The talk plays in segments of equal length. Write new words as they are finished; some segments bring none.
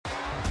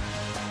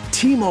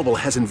T-Mobile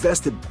has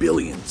invested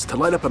billions to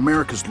light up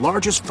America's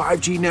largest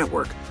 5G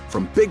network,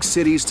 from big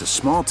cities to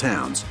small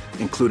towns,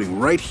 including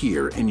right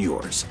here in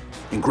yours.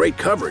 And great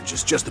coverage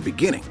is just the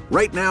beginning.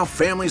 Right now,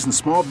 families and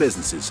small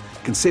businesses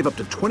can save up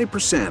to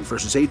 20%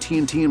 versus AT&T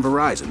and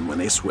Verizon when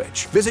they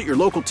switch. Visit your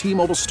local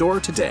T-Mobile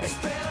store today.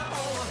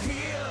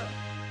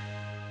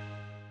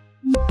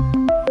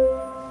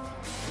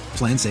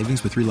 Plan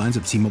savings with 3 lines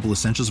of T-Mobile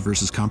Essentials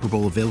versus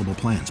comparable available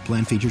plans.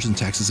 Plan features and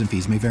taxes and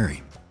fees may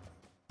vary.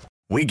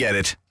 We get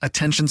it.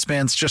 Attention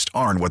spans just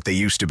aren't what they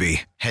used to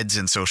be. Heads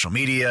in social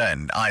media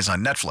and eyes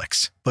on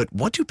Netflix. But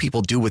what do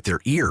people do with their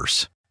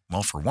ears?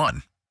 Well, for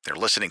one, they're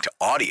listening to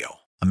audio.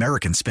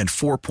 Americans spend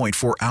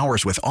 4.4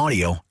 hours with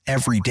audio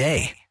every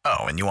day. Oh,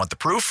 and you want the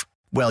proof?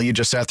 Well, you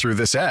just sat through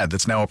this ad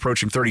that's now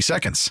approaching 30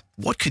 seconds.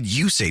 What could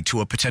you say to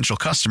a potential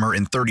customer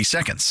in 30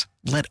 seconds?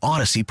 Let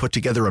Odyssey put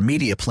together a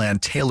media plan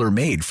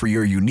tailor-made for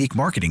your unique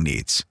marketing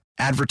needs.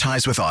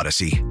 Advertise with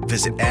Odyssey.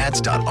 Visit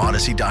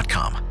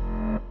ads.odyssey.com.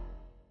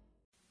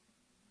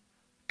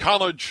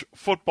 College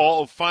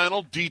football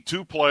final,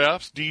 D2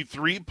 playoffs,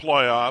 D3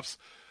 playoffs.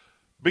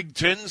 Big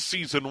Ten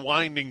season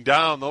winding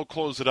down. They'll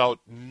close it out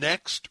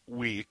next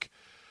week.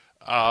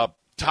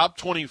 Top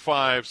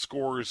 25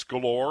 scores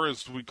galore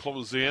as we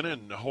close in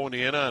and hone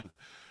in on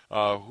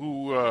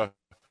who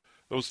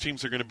those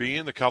teams are going to be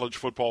in the college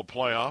football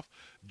playoff.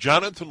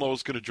 Jonathan Lowe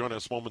is going to join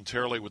us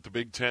momentarily with the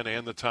Big Ten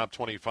and the top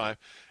 25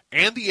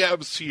 and the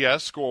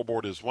FCS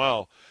scoreboard as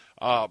well.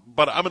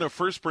 But I'm going to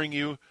first bring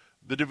you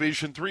the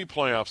Division III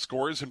playoff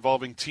scores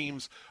involving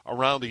teams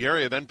around the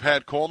area. Then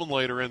Pat Coleman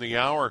later in the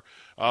hour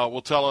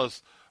will tell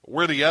us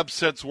where the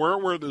upsets were,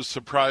 where the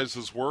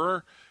surprises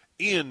were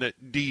in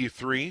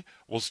D3.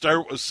 We'll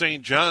start with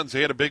St. John's.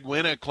 They had a big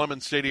win at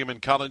Clemens Stadium in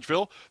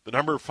Collegeville. The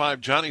number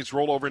 5 Johnnies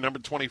roll over number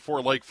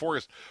 24 Lake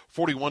Forest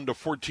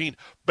 41-14.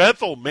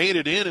 Bethel made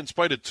it in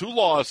spite of 2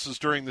 losses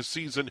during the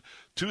season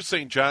to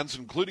St. John's,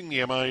 including the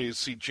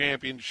MIAC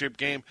championship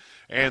game.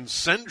 And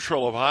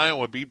Central of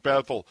Iowa beat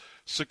Bethel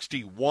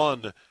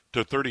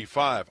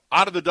 61-35.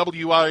 Out of the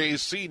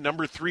WIAC,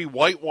 number 3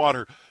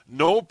 Whitewater,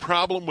 no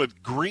problem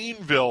with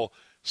Greenville,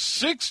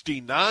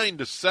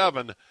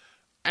 69-7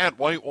 at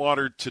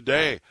Whitewater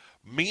today.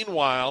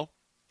 Meanwhile,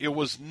 it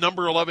was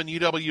number 11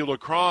 UW La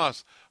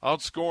Crosse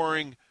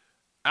outscoring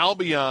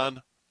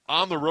Albion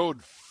on the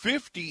road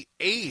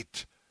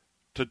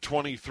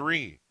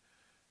 58-23.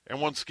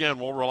 And once again,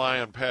 we'll rely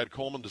on Pat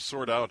Coleman to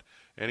sort out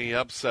any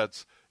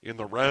upsets in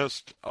the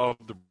rest of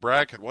the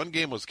bracket. One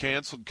game was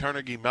canceled,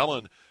 Carnegie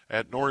Mellon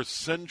at North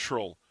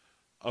Central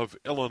of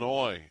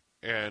Illinois,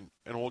 and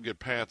we'll get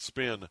Pat's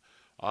spin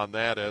on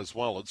that as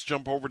well. Let's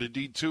jump over to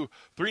D2.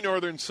 3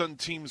 Northern Sun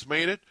teams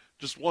made it.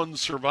 Just 1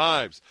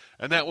 survives,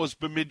 and that was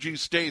Bemidji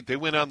State. They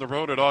went on the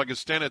road at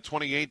Augustana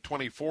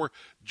 28-24.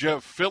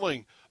 Jeff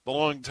Filling, the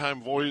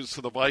longtime voice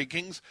of the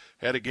Vikings,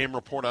 had a game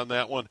report on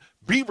that one.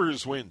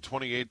 Beavers win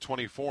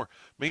 28-24.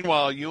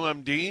 Meanwhile,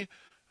 UMD,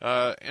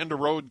 end of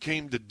road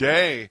came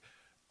today.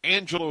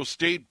 Angelo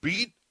State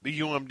beat the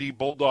UMD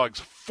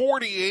Bulldogs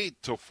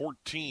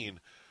 48-14,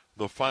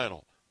 the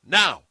final.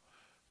 Now,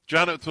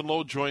 Jonathan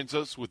Lowe joins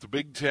us with the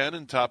Big Ten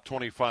and top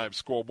 25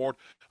 scoreboard.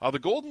 The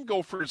Golden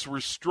Gophers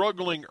were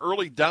struggling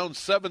early, down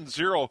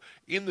 7-0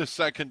 in the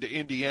second to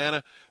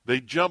Indiana. They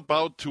jump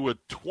out to a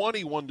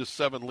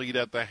 21-7 lead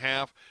at the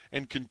half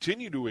and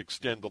continue to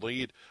extend the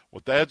lead.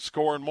 With that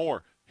score and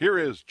more, here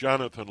is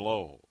Jonathan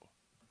Lowe.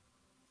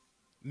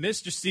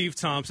 Mr. Steve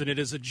Thompson, it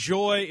is a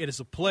joy, it is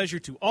a pleasure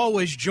to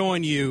always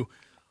join you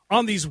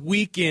on these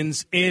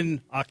weekends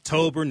in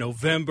October,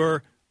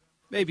 November,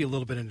 maybe a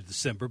little bit into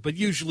December, but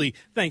usually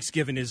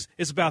Thanksgiving is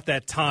about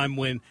that time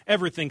when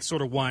everything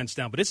sort of winds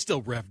down, but it's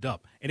still revved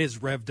up. It is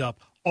revved up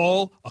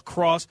all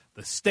across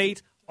the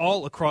state,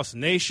 all across the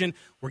nation.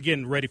 We're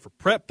getting ready for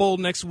Prep Bowl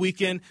next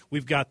weekend.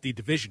 We've got the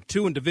Division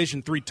II and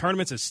Division III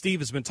tournaments, as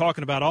Steve has been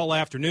talking about all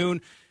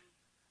afternoon,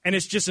 and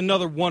it's just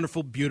another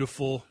wonderful,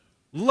 beautiful,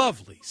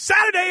 lovely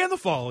Saturday in the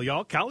fall,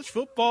 y'all. College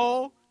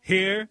football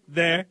here,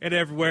 there, and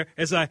everywhere,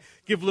 as I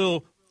give a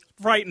little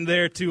frightened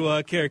there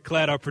to Carrie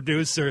Klatt, our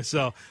producer,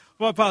 so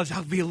well, I apologize.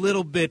 I'll be a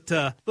little bit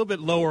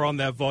lower on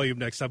that volume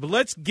next time. But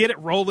let's get it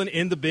rolling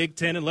in the Big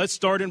Ten, and let's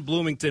start in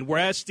Bloomington, where,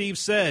 as Steve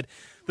said,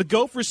 the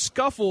Gophers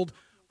scuffled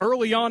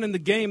early on in the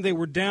game. They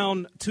were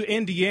down to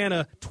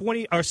Indiana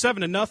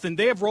 7-0.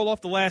 They have rolled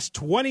off the last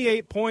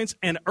 28 points,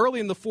 and early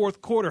in the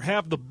fourth quarter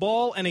have the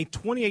ball and a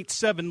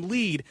 28-7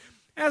 lead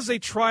as they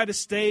try to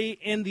stay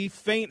in the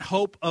faint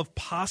hope of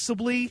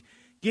possibly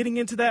getting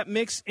into that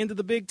mix into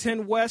the Big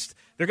Ten West.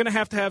 They're going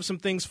to have some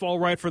things fall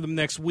right for them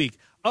next week.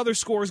 Other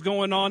scores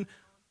going on.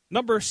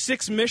 Number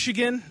 6,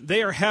 Michigan,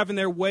 they are having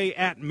their way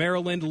at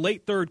Maryland.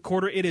 Late third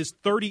quarter, it is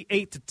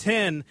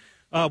 38-10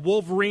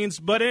 Wolverines.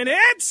 But an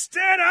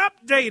instant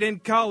update in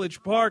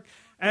College Park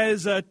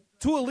as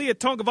Tualia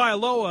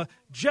Tagovailoa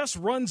just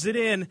runs it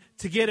in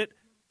to get it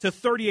to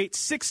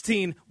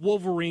 38-16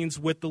 Wolverines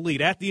with the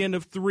lead. At the end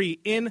of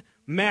 3 in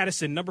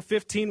Madison, number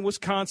 15,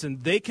 Wisconsin,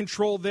 they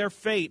control their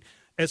fate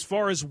as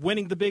far as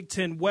winning the Big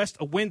Ten West.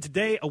 A win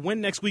today, a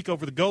win next week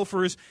over the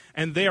Gophers,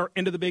 and they are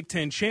into the Big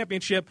Ten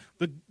championship.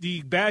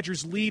 The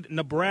Badgers lead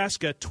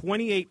Nebraska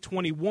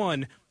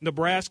 28-21.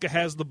 Nebraska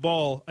has the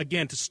ball,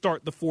 again, to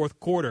start the fourth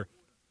quarter.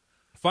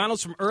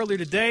 Finals from earlier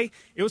today,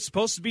 it was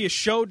supposed to be a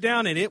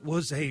showdown, and it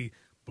was a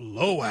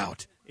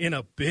blowout in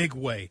a big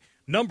way.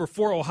 Number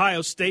 4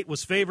 Ohio State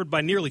was favored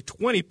by nearly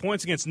 20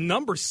 points against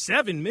number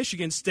 7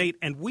 Michigan State,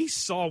 and we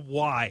saw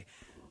why.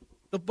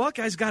 The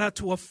Buckeyes got out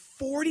to a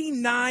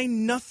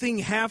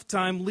 49-0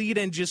 halftime lead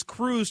and just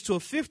cruised to a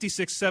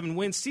 56-7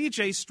 win.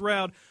 C.J.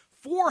 Stroud,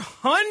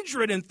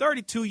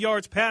 432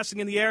 yards passing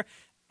in the air,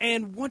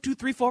 and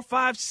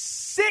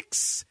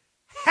 6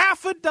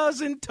 half a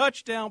dozen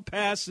touchdown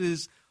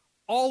passes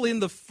all in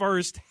the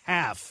first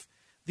half.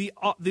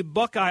 The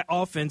Buckeye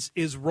offense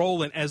is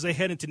rolling as they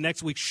head into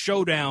next week's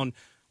showdown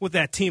with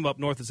that team up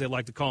north, as they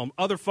like to call them.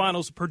 Other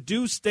finals,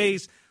 Purdue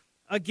stays,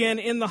 again,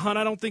 in the hunt.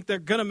 I don't think they're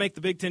going to make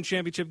the Big Ten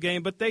championship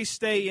game, but they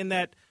stay in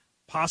that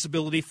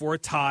possibility for a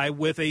tie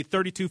with a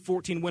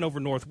 32-14 win over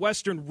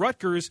Northwestern.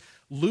 Rutgers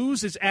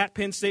loses at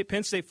Penn State.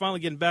 Penn State finally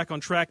getting back on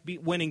track,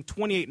 winning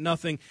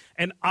 28-0.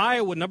 And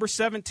Iowa, number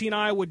 17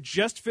 Iowa,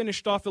 just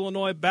finished off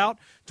Illinois about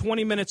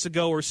 20 minutes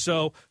ago or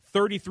so,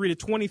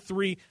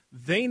 33-23.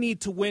 They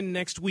need to win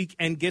next week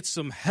and get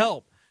some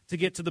help to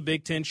get to the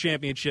Big Ten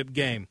championship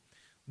game.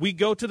 We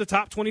go to the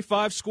top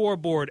 25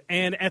 scoreboard,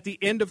 and at the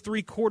end of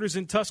 3 quarters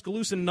in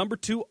Tuscaloosa, number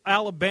 2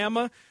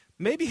 Alabama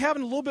maybe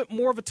having a little bit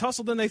more of a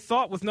tussle than they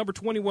thought with number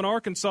 21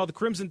 Arkansas. The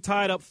Crimson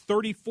tied up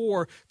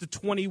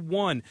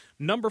 34-21.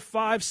 Number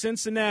 5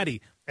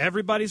 Cincinnati.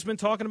 Everybody's been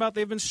talking about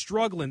they've been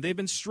struggling. They've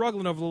been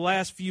struggling over the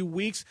last few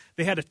weeks.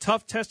 They had a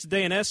tough test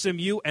today in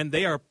SMU, and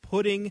they are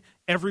putting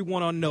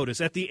everyone on notice.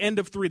 At the end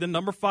of 3, the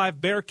number 5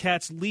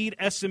 Bearcats lead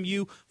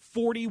SMU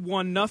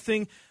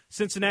 41-0.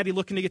 Cincinnati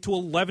looking to get to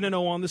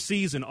 11-0 on the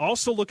season.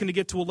 Also looking to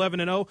get to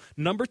 11-0,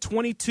 number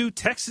 22,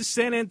 Texas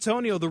San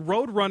Antonio. The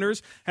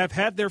Roadrunners have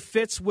had their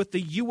fits with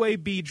the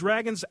UAB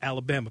Dragons,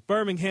 Alabama,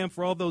 Birmingham,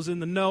 for all those in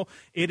the know.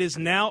 It is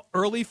now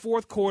early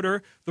fourth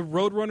quarter. The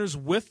Roadrunners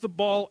with the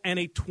ball and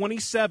a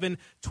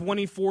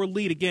 27-24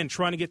 lead. Again,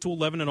 trying to get to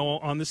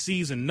 11-0 on the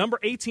season. Number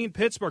 18,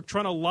 Pittsburgh,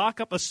 trying to lock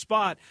up a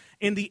spot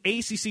in the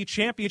ACC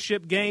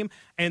championship game,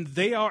 and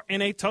they are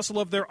in a tussle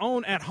of their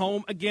own at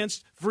home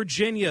against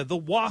Virginia. The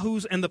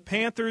Wahoos and the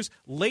Panthers,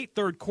 late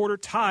third quarter,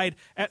 tied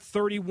at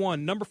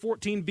 31. Number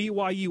 14,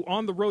 BYU,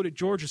 on the road at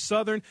Georgia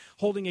Southern,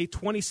 holding a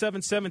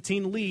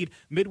 27-17 lead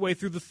midway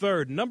through the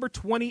third. Number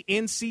 20,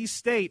 NC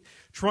State,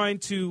 trying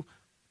to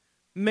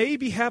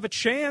maybe have a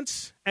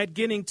chance at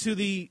getting to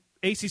the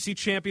ACC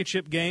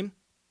championship game.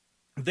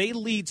 They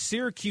lead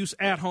Syracuse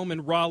at home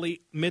in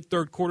Raleigh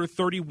mid-third quarter,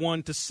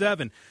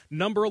 31-7.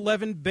 Number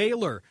 11,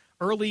 Baylor,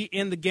 early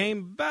in the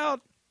game, about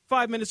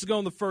 5 minutes ago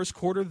in the first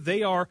quarter,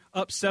 they are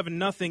up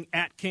 7-0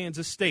 at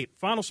Kansas State.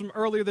 Finals from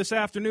earlier this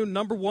afternoon,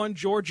 number 1,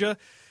 Georgia.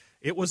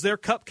 It was their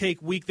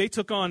cupcake week. They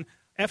took on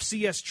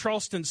FCS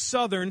Charleston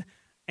Southern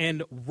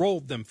and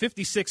rolled them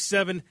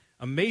 56-7.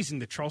 Amazing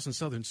that Charleston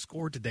Southern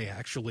scored today,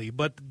 actually.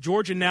 But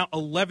Georgia now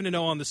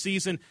 11-0 on the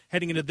season,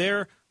 heading into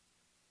their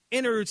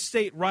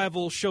interstate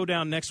rival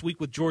showdown next week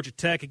with Georgia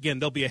Tech. Again,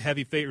 they'll be a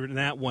heavy favorite in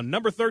that one.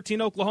 Number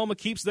 13, Oklahoma,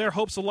 keeps their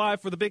hopes alive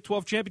for the Big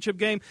 12 championship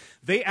game.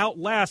 They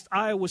outlast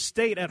Iowa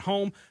State at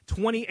home,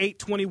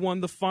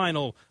 28-21 the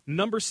final.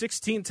 Number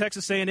 16,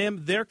 Texas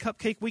A&M, their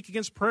cupcake week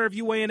against Prairie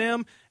View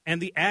A&M, and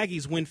the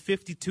Aggies win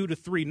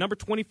 52-3. Number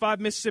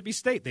 25, Mississippi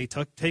State, they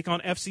take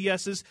on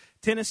FCS's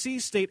Tennessee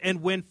State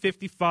and win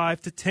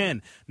 55-10.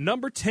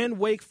 Number 10,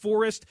 Wake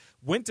Forest,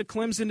 went to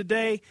Clemson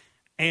today,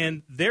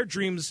 and their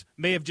dreams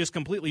may have just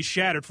completely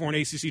shattered for an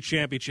ACC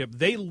championship.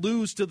 They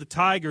lose to the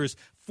Tigers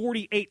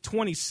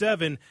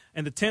 48-27,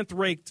 and the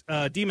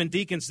 10th-ranked Demon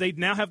Deacons, they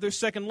now have their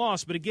second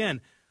loss. But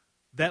again,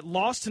 that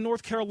loss to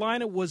North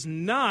Carolina was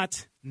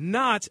not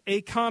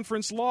a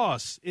conference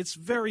loss. It's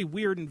very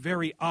weird and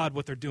very odd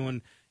what they're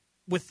doing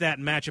with that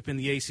matchup in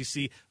the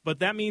ACC. But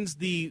that means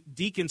the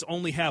Deacons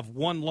only have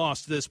one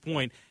loss to this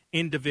point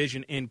in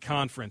division in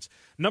conference.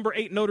 Number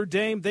 8, Notre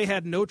Dame, they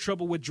had no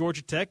trouble with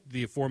Georgia Tech,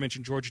 the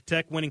aforementioned Georgia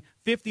Tech, winning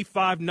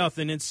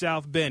 55-0 in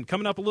South Bend.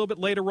 Coming up a little bit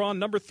later on,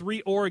 number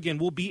 3, Oregon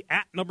will be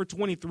at number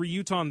 23,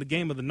 Utah, in the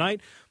game of the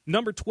night.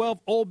 Number 12,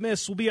 Ole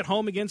Miss will be at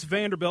home against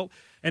Vanderbilt.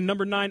 And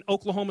number 9,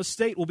 Oklahoma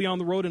State will be on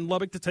the road in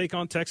Lubbock to take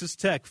on Texas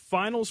Tech.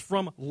 Finals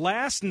from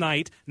last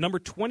night, number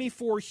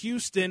 24,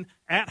 Houston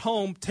at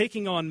home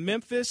taking on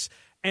Memphis,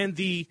 and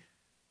the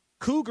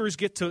Cougars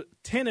get to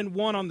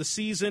 10-1 on the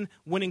season,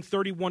 winning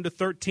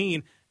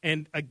 31-13,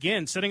 and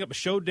again setting up a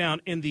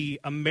showdown in the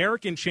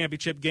American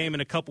Championship game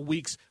in a couple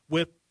weeks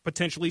with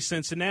potentially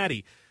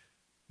Cincinnati.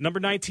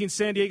 Number 19,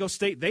 San Diego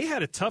State, they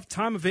had a tough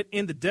time of it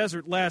in the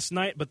desert last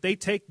night, but they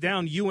take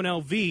down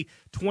UNLV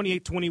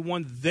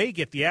 28-21. They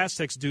get the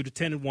Aztecs due to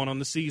 10-1 on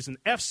the season.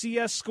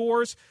 FCS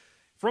scores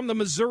from the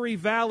Missouri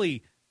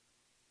Valley.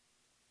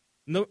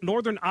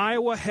 Northern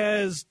Iowa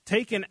has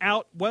taken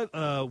out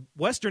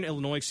Western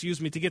Illinois,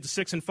 to get to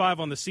 6-5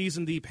 on the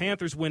season. The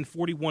Panthers win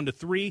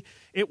 41-3.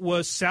 It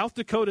was South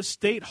Dakota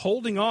State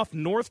holding off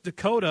North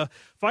Dakota.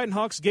 Fighting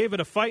Hawks gave it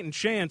a fighting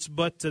chance,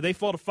 but they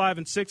fall to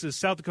 5-6 as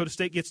South Dakota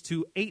State gets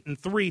to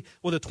 8-3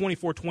 with a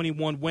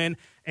 24-21 win.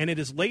 And it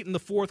is late in the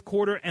fourth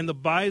quarter, and the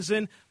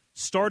Bison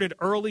started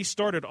early,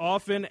 started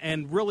often,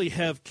 and really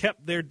have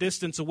kept their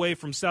distance away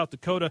from South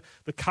Dakota.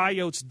 The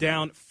Coyotes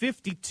down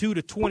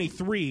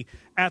 52-23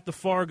 at the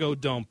Fargo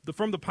Dome.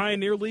 From the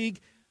Pioneer League,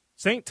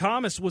 St.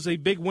 Thomas was a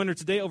big winner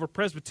today over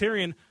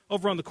Presbyterian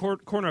over on the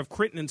corner of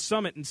Critton and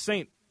Summit in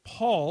St.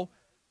 Paul.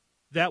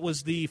 That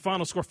was the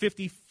final score,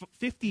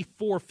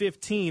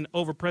 54-15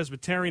 over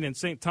Presbyterian, and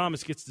St.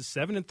 Thomas gets to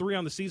 7-3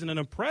 on the season. An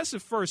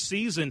impressive first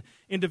season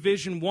in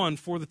Division I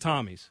for the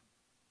Tommies.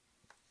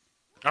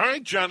 All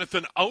right,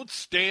 Jonathan,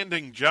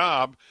 outstanding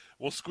job.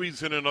 We'll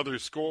squeeze in another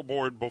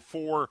scoreboard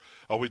before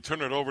we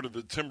turn it over to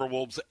the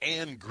Timberwolves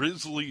and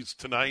Grizzlies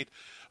tonight.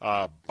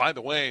 By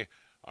the way,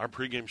 our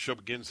pregame show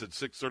begins at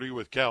 6:30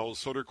 with Cal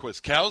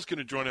Soderquist. Cal's going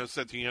to join us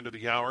at the end of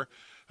the hour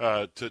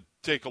to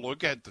take a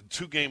look at the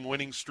two-game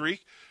winning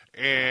streak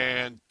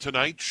and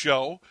tonight's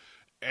show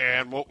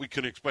and what we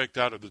can expect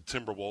out of the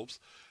Timberwolves.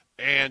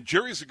 And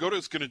Jerry Zgoda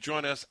is going to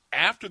join us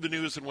after the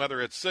news and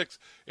weather at 6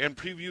 and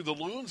preview the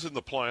Loons in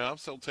the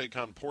playoffs. They'll take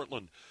on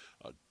Portland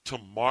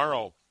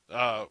tomorrow.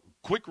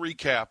 Quick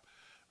recap.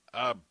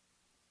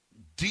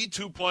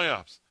 D2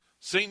 playoffs.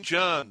 St.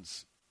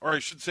 John's, or I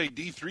should say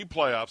D3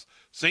 playoffs.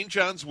 St.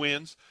 John's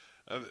wins.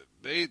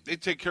 They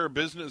take care of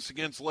business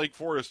against Lake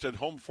Forest at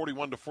home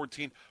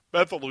 41-14.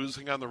 Bethel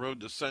losing on the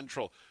road to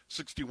Central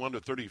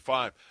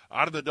 61-35.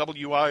 Out of the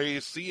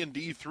WIAC in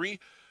D3,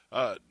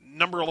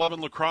 number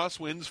 11 Lacrosse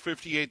wins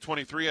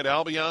 58-23 at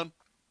Albion.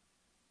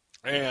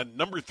 And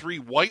number 3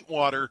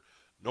 Whitewater,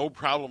 no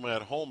problem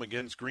at home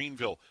against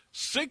Greenville,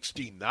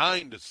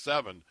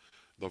 69-7,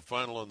 the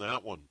final in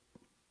that one.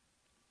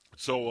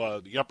 So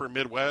the upper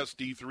Midwest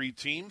D3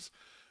 teams,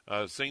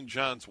 St.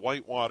 John's,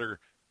 Whitewater,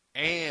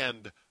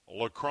 and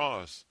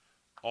Lacrosse,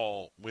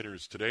 all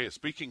winners today.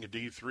 Speaking of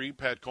D3,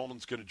 Pat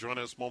Coleman's going to join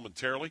us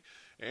momentarily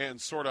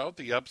and sort out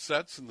the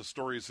upsets and the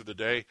stories of the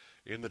day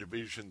in the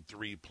Division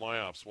III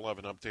playoffs. We'll have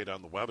an update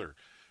on the weather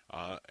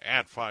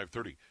at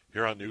 5:30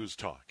 here on News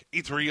Talk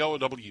 830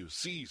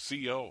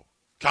 WCCO.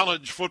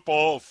 College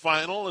football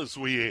final as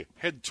we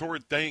head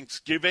toward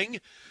Thanksgiving.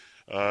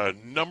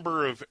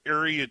 Number of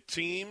area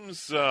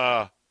teams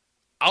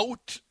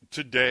out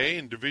today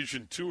in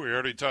Division II. We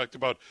already talked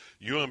about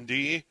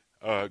UMD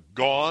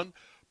gone.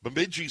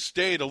 Bemidji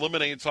State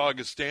eliminates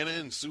Augustana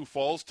and Sioux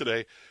Falls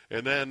today.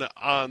 And then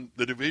on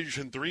the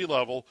Division III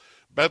level,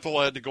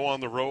 Bethel had to go on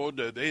the road.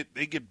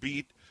 They get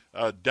beat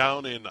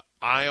down in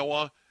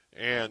Iowa,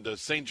 and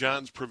St.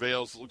 John's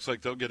prevails. It looks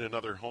like they'll get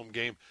another home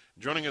game.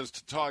 Joining us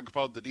to talk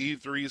about the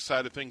D3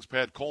 side of things,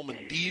 Pat Coleman,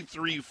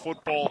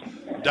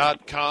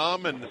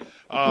 D3Football.com. And,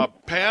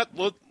 Pat,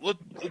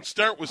 let's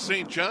start with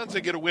St. John's. They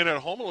get a win at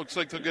home. It looks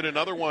like they'll get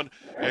another one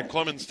at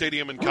Clemens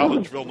Stadium in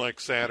Collegeville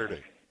next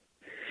Saturday.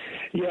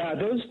 Yeah,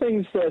 those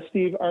things,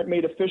 Steve, aren't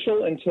made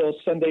official until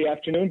Sunday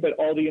afternoon, but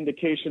all the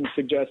indications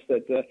suggest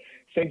that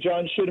St.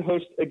 John's should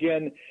host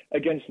again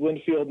against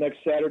Linfield next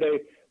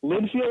Saturday.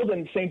 Linfield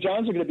and St.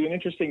 John's are going to be an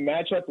interesting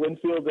matchup.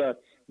 Linfield,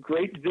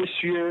 great this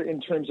year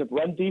in terms of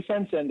run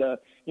defense, and,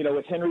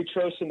 with Henry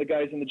Trost and the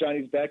guys in the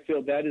Johnny's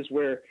backfield, that is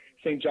where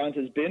St. John's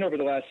has been over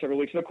the last several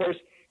weeks. And, of course,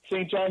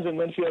 St. John's and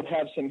Linfield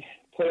have some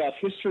playoff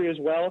history as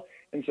well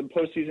and some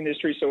postseason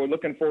history, so we're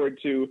looking forward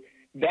to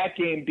that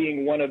game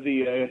being one of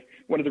the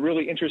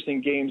really interesting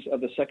games of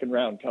the second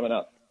round coming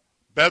up.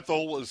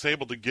 Bethel was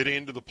able to get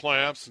into the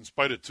playoffs in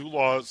spite of 2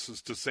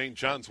 losses to St.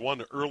 John's,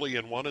 one early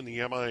and one in the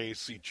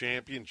MIAC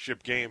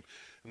championship game.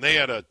 And they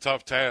had a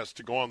tough task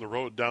to go on the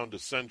road down to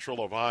Central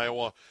of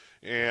Iowa.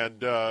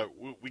 And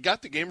we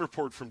got the game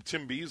report from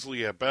Tim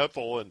Beasley at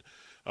Bethel, and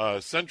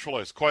Central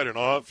has quite an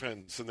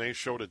offense, and they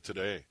showed it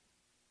today.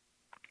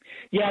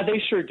 Yeah, they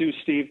sure do,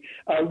 Steve.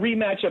 A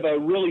rematch of a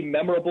really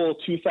memorable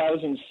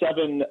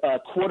 2007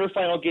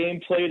 quarterfinal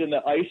game played in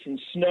the ice and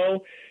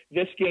snow.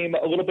 This game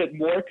a little bit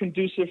more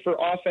conducive for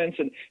offense,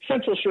 and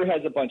Central sure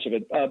has a bunch of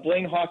it.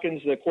 Blaine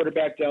Hawkins, the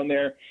quarterback down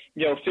there,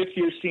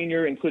 fifth-year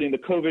senior, including the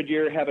COVID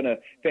year, having a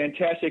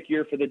fantastic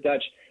year for the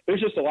Dutch.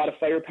 There's just a lot of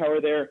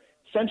firepower there.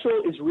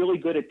 Central is really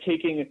good at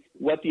taking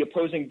what the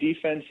opposing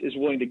defense is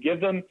willing to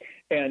give them,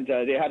 and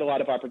they had a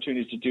lot of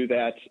opportunities to do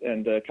that,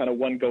 and kind of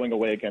one going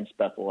away against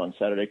Bethel on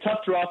Saturday.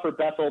 Tough draw for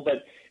Bethel,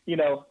 but,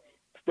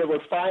 there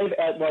were 5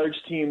 at-large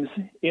teams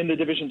in the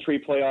Division III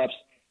playoffs.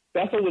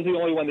 Bethel was the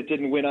only one that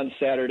didn't win on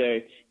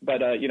Saturday,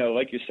 but,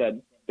 like you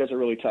said, there's a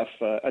really tough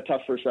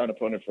first-round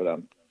opponent for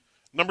them.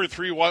 Number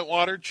 3,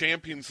 Whitewater,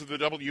 champions of the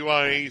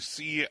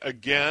WIAC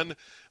again.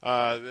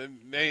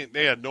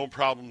 They had no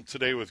problem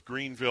today with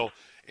Greenville.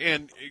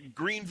 And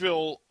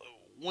Greenville,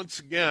 once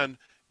again,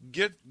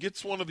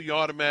 gets one of the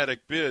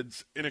automatic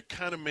bids, and it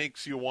kind of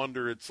makes you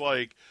wonder. It's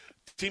like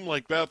a team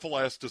like Bethel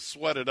has to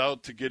sweat it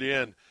out to get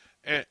in,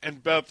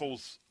 and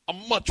Bethel's a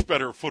much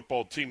better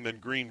football team than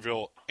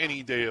Greenville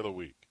any day of the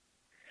week.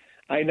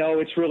 I know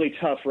it's really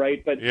tough,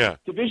 right? But yeah,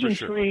 Division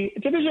Three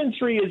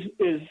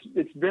is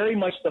it's very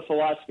much the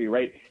philosophy,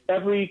 right?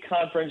 Every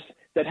conference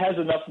that has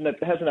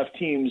enough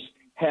teams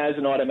has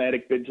an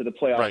automatic bid to the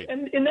playoffs. Right.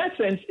 And in that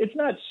sense, it's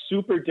not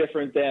super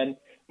different than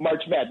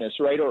March Madness,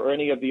 right, or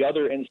any of the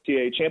other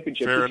NCAA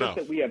championships. Fair it's enough.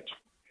 Just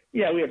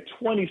that we have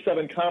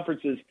 27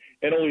 conferences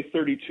and only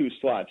 32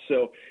 slots.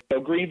 So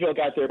Greenville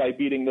got there by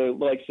beating the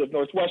likes of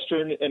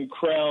Northwestern and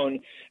Crown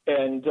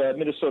and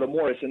Minnesota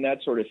Morris and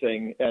that sort of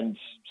thing. And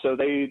so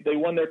they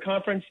won their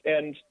conference,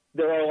 and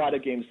there are a lot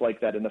of games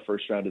like that in the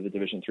first round of the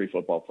Division III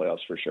football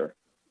playoffs for sure.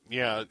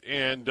 Yeah,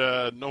 and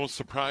no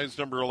surprise,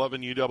 number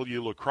 11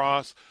 UW La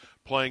Crosse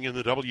playing in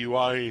the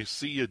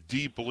WIAC, a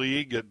deep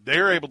league.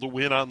 They're able to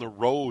win on the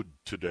road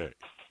today.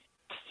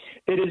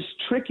 It is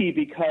tricky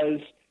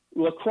because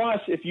La Crosse,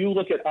 if you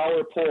look at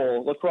our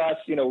poll, La Crosse,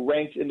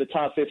 ranked in the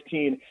top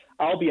 15,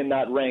 Albion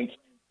not ranked.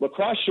 La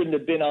Crosse shouldn't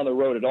have been on the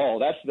road at all.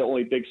 That's the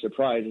only big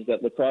surprise, is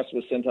that La Crosse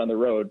was sent on the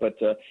road. But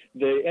the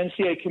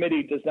NCAA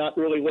committee does not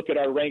really look at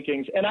our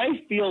rankings. And I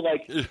feel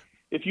like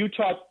if you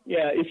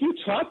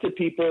talk to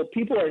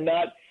people are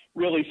not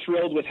really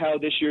thrilled with how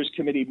this year's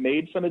committee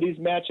made some of these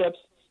matchups.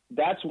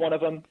 That's one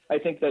of them. I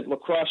think that La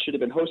Crosse should have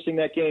been hosting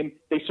that game.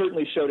 They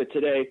certainly showed it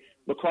today.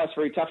 La Crosse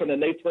very tough, and then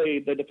they play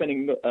the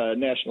defending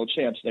national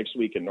champs next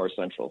week in North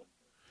Central.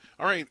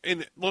 All right,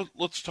 and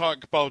let's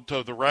talk about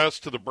the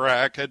rest of the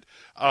bracket.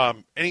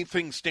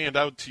 Anything stand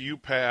out to you,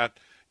 Pat,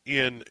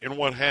 in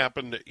what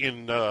happened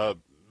in the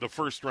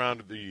first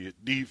round of the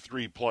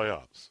D3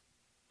 playoffs?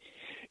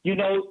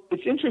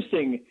 It's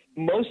interesting.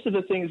 Most of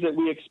the things that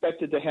we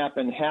expected to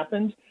happen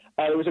happened.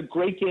 There was a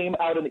great game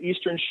out on the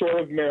eastern shore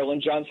of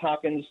Maryland. Johns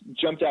Hopkins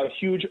jumped out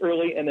huge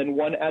early and then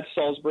won at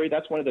Salisbury.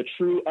 That's one of the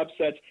true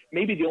upsets,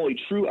 maybe the only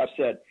true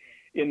upset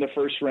in the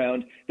first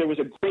round. There was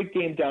a great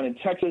game down in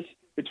Texas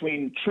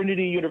between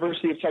Trinity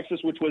University of Texas,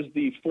 which was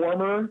the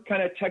former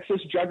kind of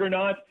Texas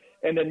juggernaut,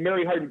 and then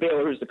Mary Hardin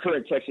Baylor, who's the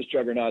current Texas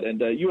juggernaut.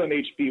 And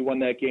UMHB won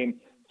that game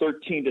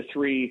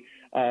 13-3.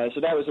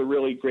 So that was a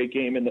really great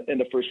game in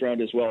the first round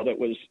as well. That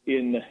was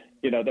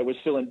that was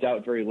still in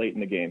doubt very late in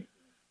the game.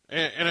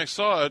 And I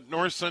saw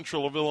North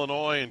Central of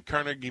Illinois and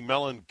Carnegie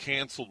Mellon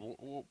canceled.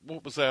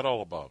 What was that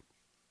all about?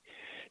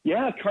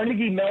 Yeah,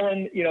 Carnegie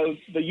Mellon,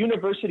 the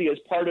university, as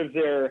part of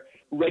their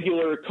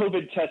regular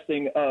COVID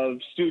testing of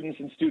students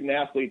and student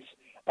athletes,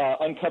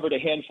 uncovered a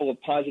handful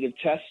of positive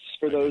tests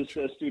for those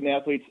student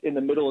athletes in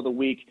the middle of the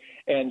week.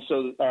 And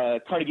so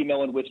Carnegie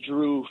Mellon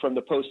withdrew from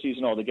the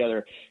postseason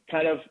altogether.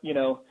 Kind of,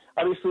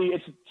 obviously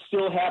it's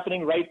still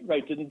happening, right?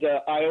 Didn't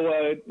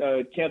Iowa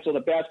cancel the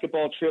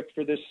basketball trip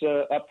for this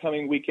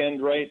upcoming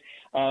weekend, right?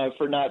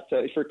 For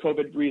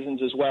COVID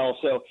reasons as well.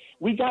 So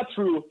we got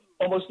through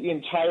almost the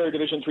entire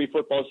Division III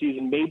football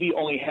season, maybe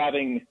only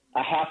having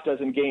a half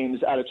dozen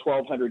games out of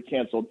 1,200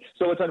 canceled.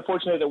 So it's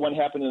unfortunate that one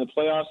happened in the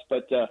playoffs,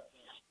 but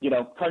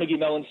Carnegie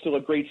Mellon's still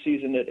a great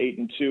season at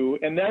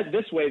 8-2, and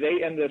this way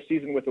they end the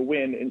season with a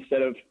win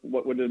instead of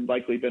what would have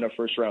likely been a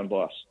first-round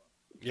loss.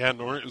 Yeah,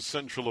 North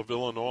Central of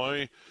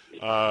Illinois,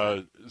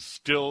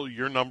 still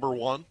your number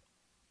one?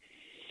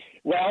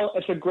 Well,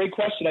 it's a great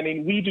question. I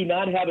mean, we do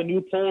not have a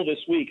new poll this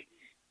week.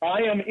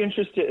 I am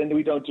interested, and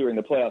we don't during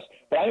the playoffs,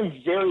 but I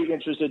am very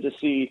interested to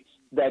see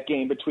that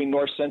game between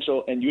North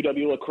Central and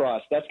UW La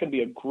Crosse. That's going to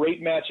be a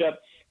great matchup.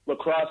 La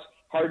Crosse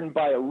hardened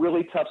by a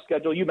really tough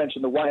schedule. You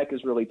mentioned the WIAC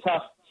is really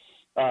tough.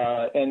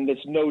 And it's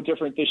no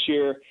different this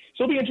year.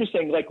 So it'll be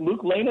interesting. Like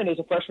Luke Lehman is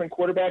a freshman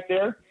quarterback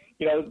there.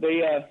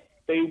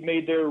 They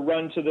made their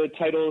run to the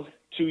title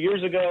 2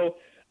 years ago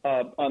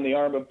on the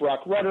arm of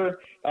Brock Rutter.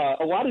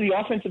 A lot of the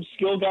offensive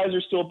skill guys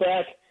are still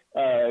back.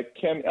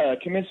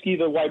 Kaminsky,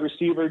 the wide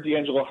receiver,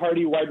 D'Angelo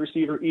Hardy, wide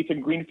receiver,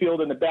 Ethan Greenfield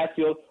in the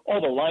backfield.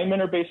 All the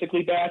linemen are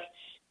basically back.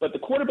 But the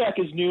quarterback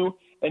is new,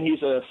 and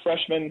he's a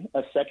freshman,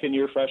 a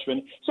second-year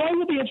freshman. So I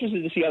will be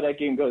interested to see how that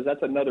game goes.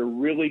 That's another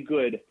really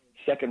good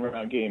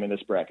second-round game in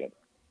this bracket.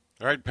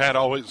 All right, Pat,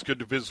 always good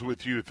to visit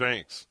with you.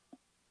 Thanks.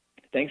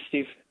 Thanks,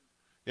 Steve.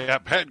 Yeah,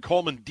 Pat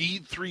Coleman,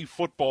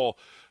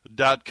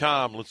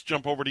 D3Football.com. Let's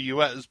jump over to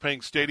U.S.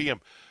 Bank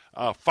Stadium.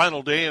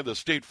 Final day of the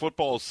state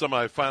football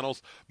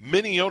semifinals.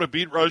 Minneota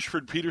beat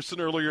Rushford Peterson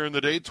earlier in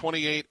the day,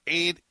 28-8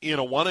 in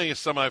a 1A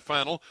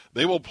semifinal.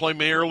 They will play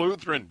Mayer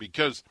Lutheran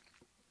because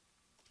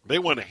they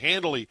won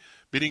handily,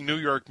 beating New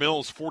York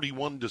Mills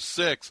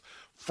 41-6.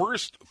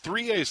 First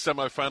 3A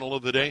semifinal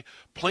of the day,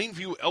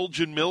 Plainview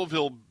Elgin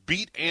Millville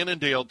beat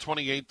Annandale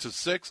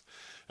 28-6.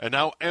 And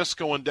now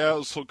Esco and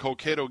Dazzle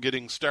Cokato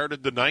getting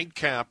started. The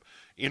nightcap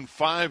in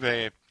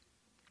 5A,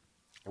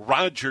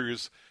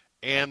 Rogers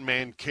and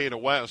Mankato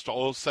West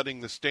all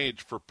setting the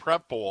stage for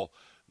Prep Bowl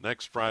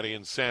next Friday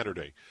and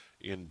Saturday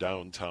in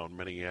downtown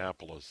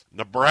Minneapolis.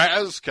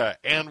 Nebraska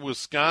and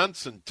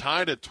Wisconsin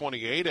tied at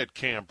 28 at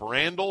Camp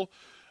Randall.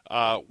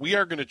 We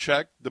are going to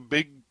check the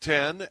Big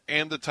Ten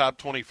and the top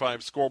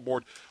 25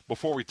 scoreboard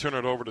before we turn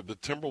it over to the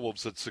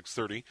Timberwolves at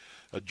 6:30.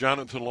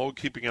 Jonathan Lowe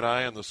keeping an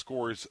eye on the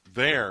scores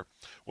there.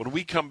 When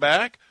we come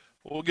back,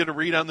 we'll get a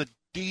read on the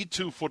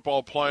D2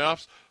 football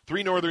playoffs.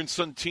 3 Northern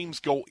Sun teams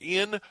go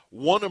in.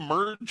 1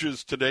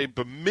 emerges today.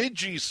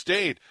 Bemidji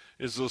State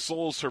is the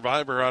sole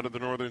survivor out of the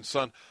Northern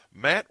Sun.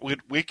 Matt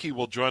Witwicky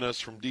will join us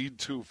from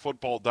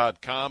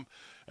D2Football.com.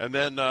 And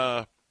then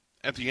at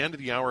the end of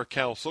the hour,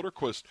 Cal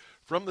Soderquist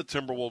from the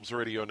Timberwolves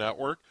Radio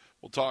Network.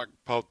 We'll talk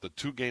about the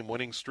 2-game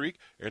winning streak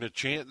and a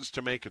chance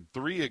to make it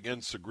 3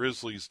 against the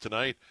Grizzlies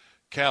tonight.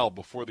 Cal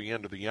before the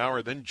end of the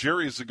hour. Then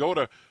Jerry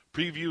Zgoda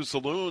previews the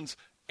Loons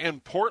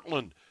and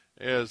Portland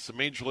as the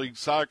Major League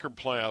Soccer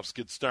playoffs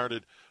get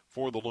started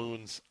for the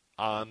Loons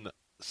on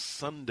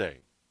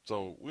Sunday.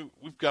 So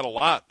we've got a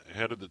lot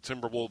ahead of the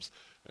Timberwolves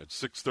at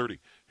 6:30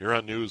 here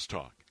on News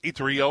Talk.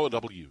 830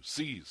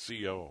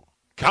 WCCO.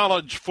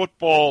 College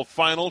football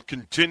final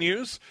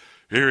continues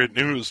here at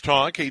News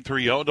Talk.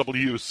 830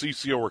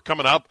 WCCO. We're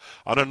coming up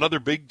on another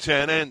Big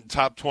Ten and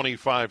Top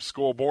 25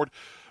 scoreboard.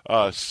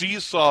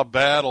 Seesaw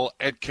battle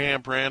at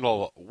Camp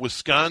Randall.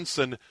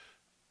 Wisconsin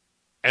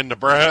and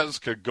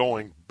Nebraska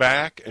going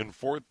back and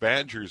forth.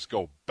 Badgers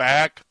go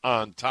back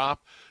on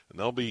top, and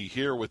they'll be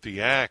here with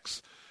the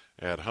Axe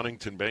at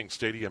Huntington Bank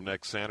Stadium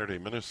next Saturday.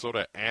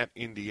 Minnesota at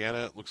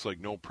Indiana. It looks like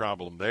no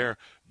problem there.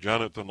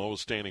 Jonathan Lowe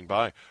standing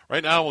by.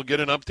 Right now we'll get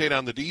an update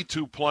on the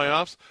D2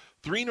 playoffs.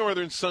 3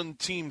 Northern Sun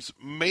teams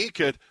make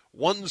it.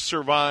 1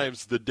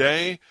 survives the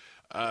day.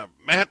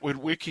 Matt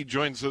Witwicky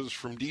joins us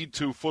from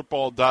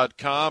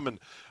D2Football.com. And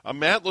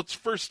Matt, let's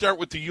first start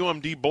with the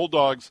UMD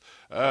Bulldogs.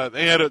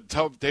 They had a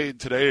tough day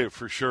today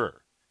for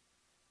sure.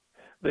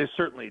 They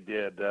certainly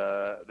did.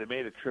 They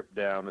made a trip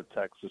down to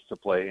Texas to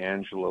play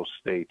Angelo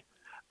State,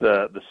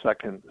 the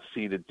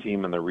second-seeded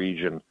team in the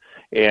region.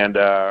 And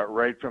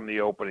right from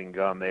the opening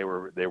gun, they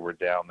were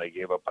down. They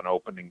gave up an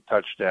opening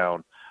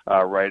touchdown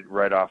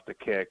right off the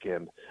kick,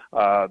 and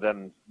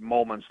then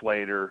moments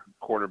later,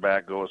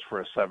 quarterback goes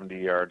for a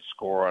 70-yard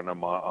score on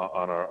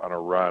a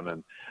run,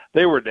 and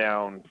they were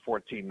down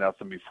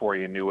 14-0 before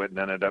you knew it, and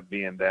ended up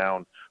being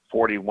down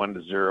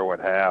 41-0 at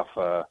half.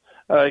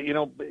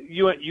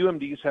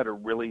 UMD's had a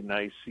really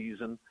nice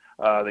season.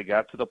 They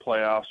got to the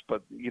playoffs,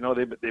 but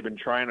they've been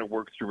trying to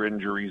work through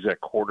injuries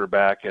at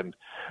quarterback, and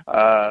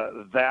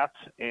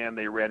and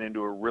they ran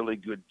into a really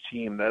good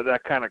team.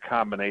 That kind of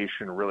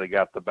combination really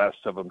got the best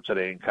of them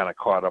today and kind of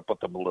caught up with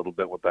them a little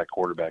bit with that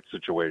quarterback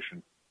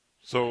situation.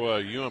 So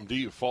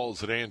UMD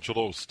falls at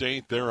Angelo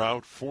State. They're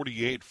out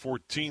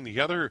 48-14.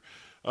 The other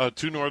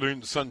 2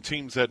 Northern Sun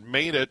teams that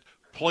made it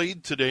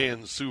played today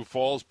in Sioux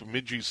Falls.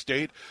 Bemidji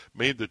State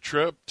made the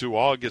trip to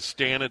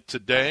Augustana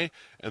today,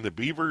 and the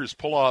Beavers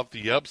pull off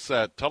the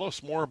upset. Tell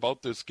us more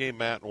about this game,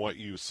 Matt, and what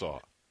you saw.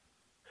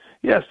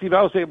 Yeah, Steve,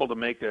 I was able to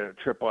make a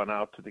trip on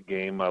out to the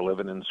game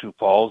living in Sioux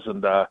Falls,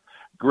 and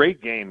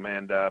great game.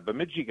 And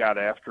Bemidji got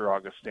after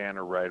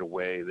Augustana right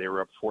away. They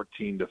were up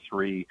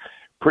 14-3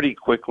 pretty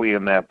quickly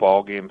in that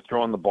ball game,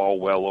 throwing the ball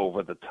well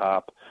over the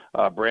top.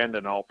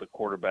 Brandon Alt, the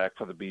quarterback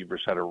for the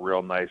Beavers, had a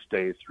real nice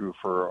day, threw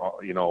for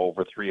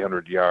over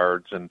 300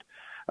 yards, and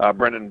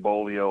Brendan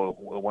Bolio,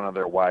 one of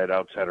their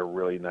wideouts, had a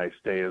really nice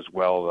day as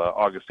well.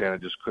 Augustana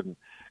just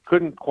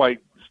couldn't quite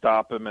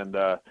stop him, and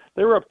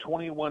they were up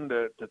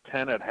 21-10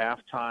 at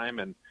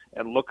halftime, and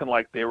looking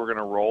like they were going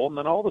to roll. And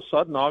then all of a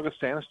sudden,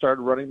 Augustana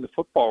started running the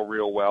football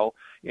real well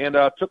and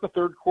took a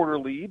third-quarter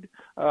lead,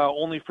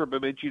 only for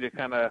Bemidji to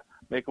kind of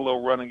make a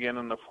little run again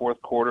in the fourth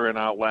quarter and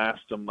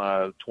outlast them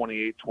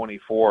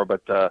 28-24.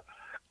 But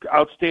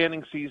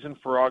outstanding season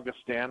for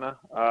Augustana.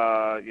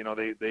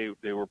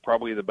 They were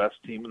probably the best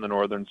team in the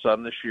Northern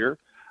Sun this year.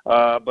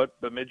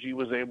 But Bemidji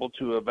was able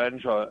to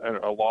avenge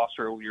a loss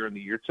earlier in the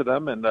year to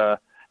them, and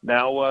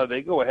now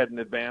they go ahead and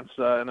advance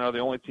and are the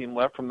only team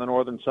left from the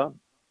Northern Sun.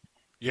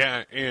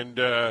 Yeah, and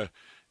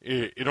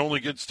it only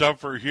gets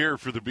tougher here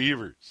for the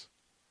Beavers.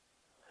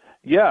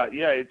 Yeah,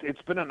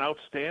 it's been an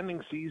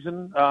outstanding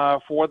season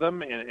for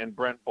them, and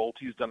Brent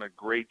Bolte's done a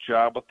great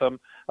job with them.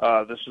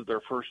 This is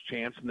their first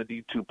chance in the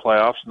D2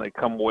 playoffs, and they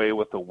come away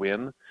with a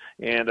win.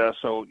 And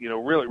so,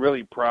 really,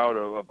 really proud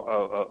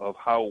of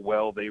how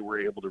well they were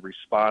able to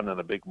respond in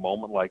a big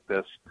moment like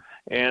this.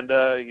 And,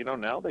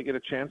 now they get a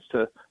chance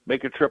to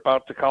make a trip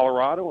out to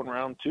Colorado in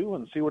round 2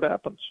 and see what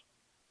happens.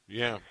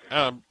 Yeah.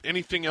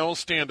 Anything else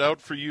stand out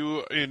for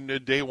you in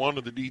day 1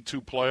 of the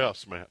D2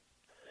 playoffs, Matt?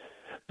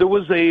 There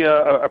was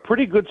a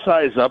pretty good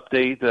size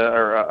update,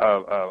 or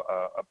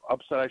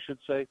upset, I should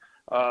say.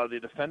 The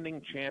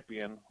defending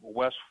champion,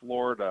 West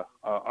Florida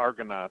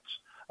Argonauts,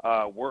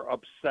 were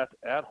upset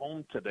at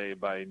home today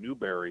by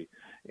Newberry,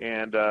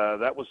 and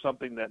that was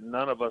something that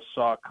none of us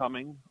saw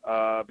coming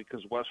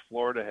because West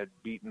Florida had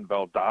beaten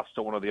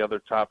Valdosta, one of the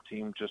other top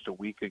teams, just a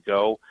week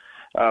ago.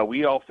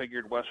 We all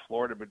figured West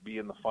Florida would be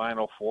in the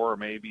Final Four or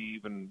maybe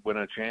even win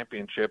a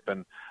championship,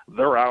 and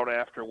they're out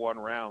after one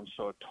round,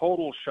 so a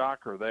total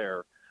shocker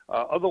there.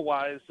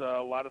 Otherwise,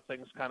 a lot of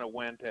things kind of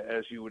went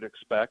as you would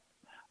expect.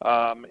 We're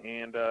on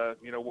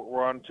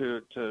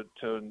to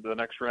the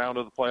next round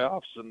of the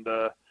playoffs, and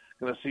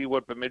going to see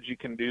what Bemidji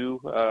can do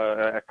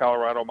at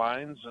Colorado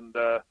Mines, and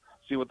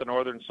see what the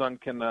Northern Sun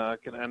can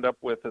end up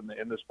with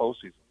in this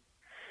postseason.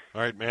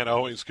 All right, man.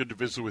 Always good to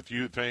visit with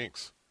you.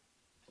 Thanks.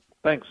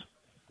 Thanks.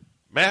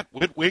 Matt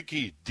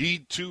Witwicky,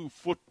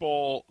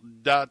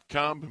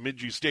 D2Football.com.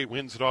 Bemidji State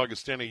wins at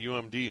Augustana.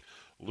 UMD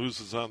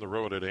loses on the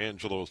road at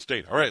Angelo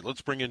State. All right,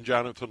 let's bring in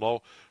Jonathan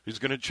Lowe. He's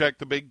going to check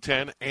the Big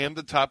Ten and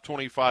the top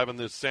 25 on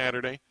this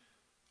Saturday.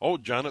 Oh,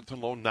 Jonathan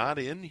Lowe not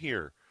in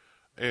here.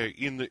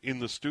 In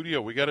the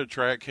studio. We got to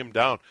track him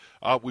down.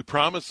 We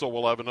promise, though,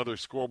 we'll have another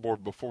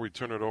scoreboard before we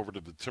turn it over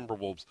to the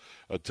Timberwolves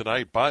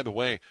tonight. By the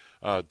way,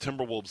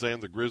 Timberwolves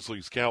and the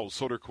Grizzlies, Cal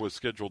Soderquist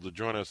scheduled to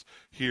join us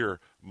here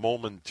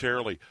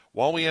momentarily.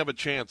 While we have a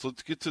chance,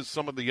 let's get to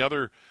some of the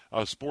other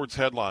sports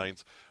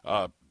headlines.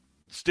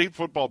 State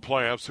football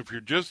playoffs, if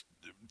you're just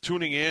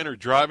tuning in or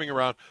driving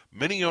around,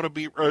 Minneota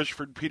beat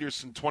Rushford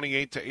Peterson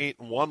 28-8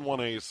 and won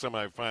 1A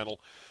semifinal.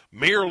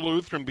 Mayor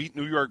Lutheran beat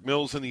New York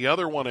Mills in the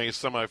other 1A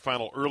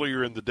semifinal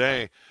earlier in the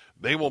day.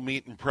 They will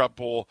meet in Prep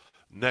Bowl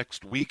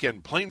next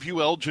weekend.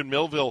 Plainview, Elgin,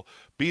 Millville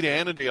beat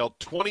Annandale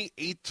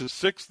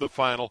 28-6 the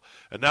final.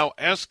 And now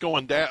Esco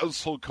and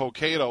Dazzle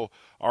Cokato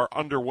are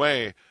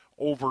underway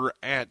over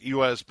at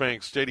U.S.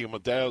 Bank Stadium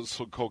with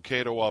Dazzle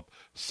Cokato up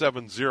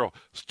 7-0.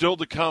 Still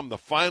to come, the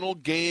final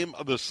game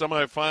of the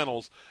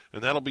semifinals,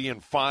 and that'll be in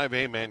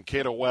 5A,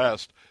 Mankato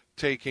West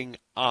taking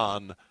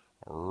on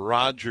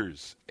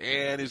Rogers.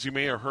 And as you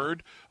may have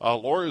heard,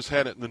 Laura's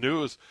had it in the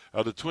news.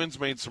 The Twins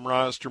made some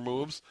roster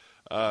moves.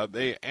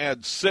 They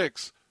add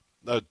 6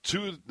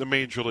 to the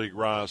Major League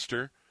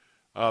roster,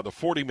 the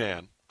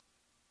 40-man.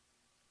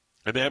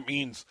 And that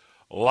means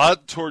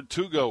Lod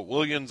Tortuga,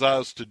 Williams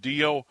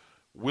Astudillo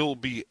will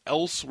be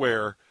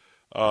elsewhere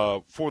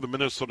for the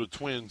Minnesota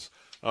Twins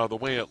the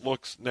way it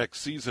looks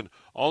next season.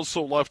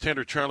 Also,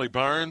 left-hander Charlie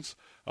Barnes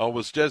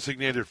was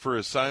designated for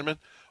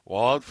assignment,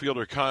 while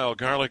outfielder Kyle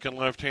Garlick and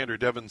left-hander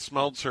Devin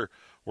Smeltzer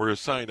were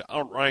assigned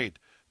outright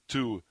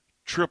to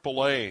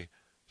AAA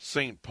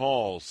St.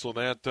 Paul. So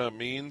that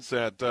means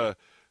that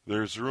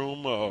there's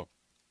room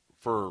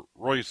for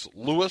Royce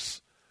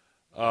Lewis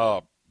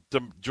to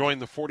join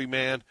the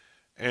 40-man,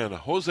 and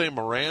Jose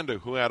Miranda,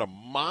 who had a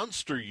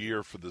monster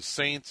year for the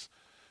Saints,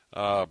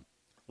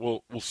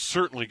 will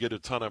certainly get a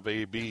ton of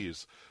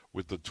ABs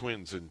with the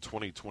Twins in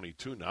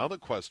 2022. Now the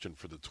question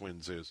for the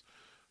Twins is,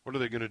 what are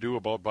they going to do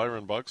about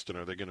Byron Buxton?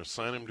 Are they going to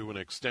sign him to an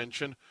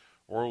extension,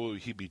 or will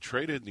he be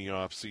traded in the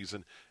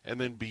offseason? And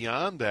then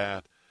beyond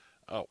that,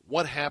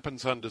 what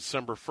happens on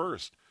December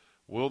 1st?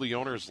 Will the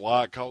owners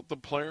lock out the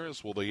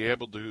players? Will they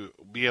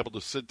be able to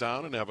sit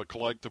down and have a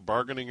collective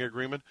bargaining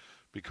agreement?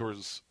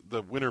 Because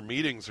the winter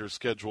meetings are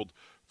scheduled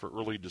for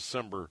early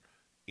December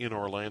in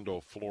Orlando,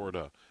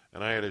 Florida.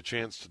 And I had a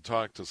chance to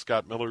talk to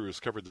Scott Miller, who's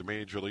covered the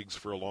major leagues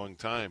for a long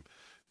time,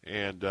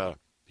 and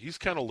he's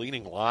kind of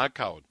leaning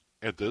lockout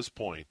at this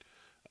point.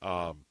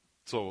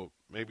 So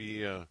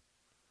maybe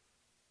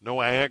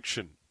no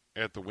action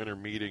at the winter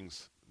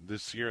meetings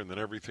this year, and then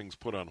everything's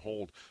put on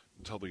hold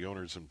until the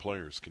owners and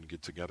players can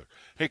get together.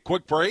 Hey,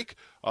 quick break.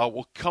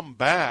 We'll come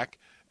back,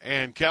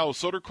 and Cal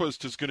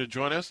Soderquist is going to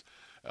join us.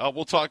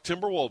 We'll talk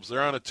Timberwolves.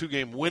 They're on a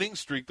 2-game winning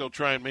streak. They'll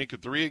try and make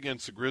it 3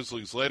 against the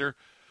Grizzlies later.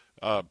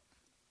 And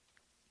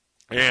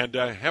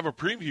have a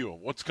preview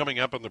of what's coming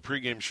up on the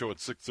pregame show at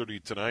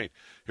 6:30 tonight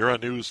here on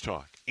News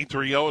Talk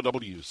 830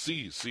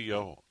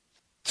 WCCO.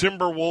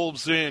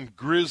 Timberwolves and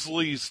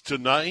Grizzlies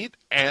tonight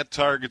at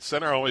Target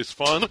Center. Always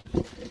fun.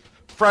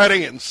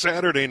 Friday and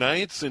Saturday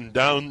nights in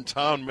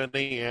downtown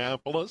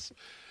Minneapolis.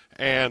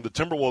 And the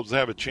Timberwolves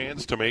have a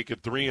chance to make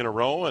it 3 in a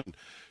row. And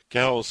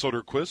Cal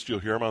Soderquist, you'll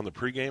hear him on the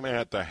pregame,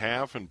 at the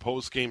half, and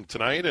postgame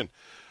tonight. And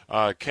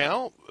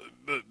Cal,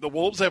 the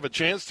Wolves have a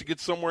chance to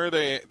get somewhere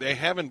they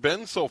haven't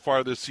been so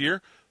far this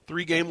year,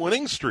 3-game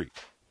winning streak.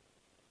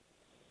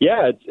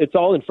 Yeah, it's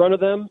all in front of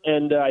them,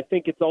 and I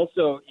think it's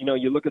also,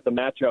 you look at the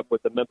matchup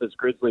with the Memphis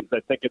Grizzlies, I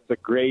think it's a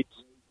great,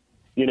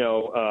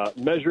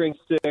 measuring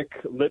stick,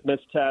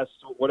 litmus test,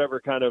 whatever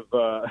kind of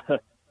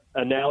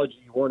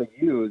analogy you want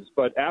to use.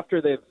 But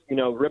after they've,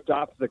 ripped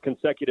off the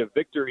consecutive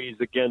victories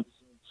against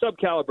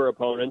sub-caliber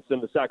opponents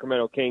in the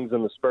Sacramento Kings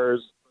and the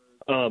Spurs,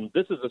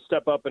 this is a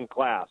step up in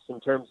class in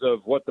terms of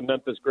what the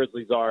Memphis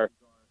Grizzlies are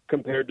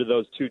compared to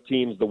those two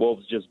teams the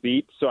Wolves just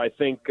beat. So I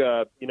think,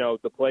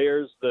 the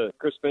players, the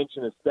Chris Finch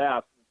and his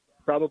staff,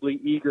 probably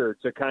eager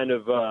to kind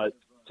of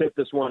tip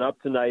this one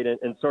up tonight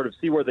and sort of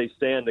see where they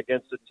stand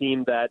against a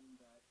team that,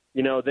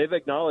 they've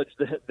acknowledged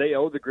that they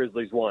owe the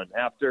Grizzlies one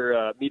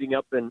after meeting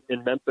up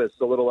in Memphis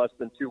a little less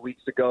than 2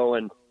 weeks ago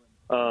and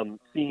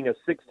seeing a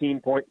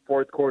 16-point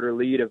fourth-quarter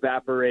lead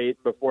evaporate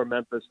before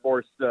Memphis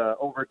forced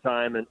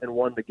overtime and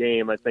won the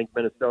game. I think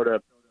Minnesota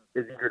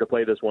is eager to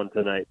play this one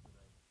tonight.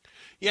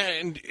 Yeah,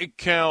 and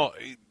Cal,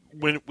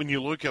 when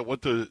you look at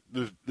what the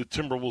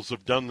Timberwolves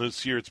have done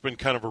this year, it's been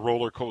kind of a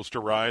roller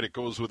coaster ride. It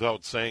goes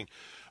without saying.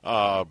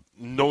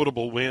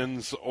 Notable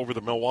wins over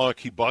the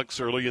Milwaukee Bucks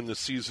early in the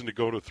season to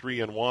go to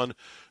 3-1.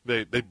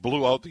 They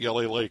blew out the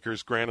LA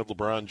Lakers. Granted,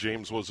 LeBron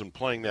James wasn't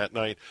playing that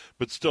night,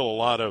 but still a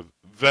lot of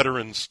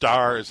veteran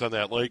stars on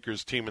that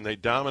Lakers team, and they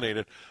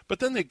dominated. But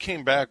then they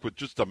came back with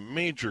just a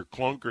major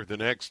clunker the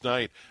next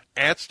night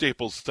at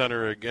Staples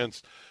Center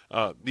against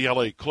the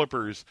LA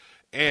Clippers.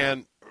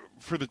 And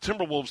for the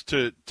Timberwolves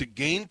to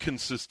gain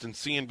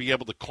consistency and be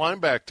able to climb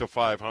back to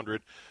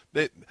 500,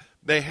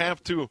 they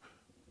have to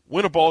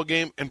win a ball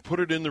game and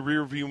put it in the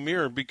rearview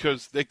mirror,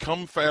 because they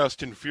come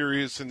fast and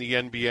furious in the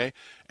NBA,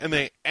 and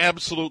they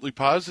absolutely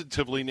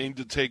positively need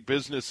to take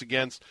business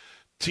against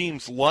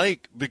teams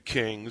like the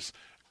Kings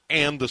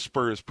and the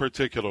Spurs,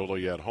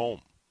 particularly at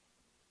home.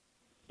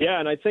 Yeah,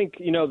 and I think,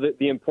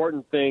 the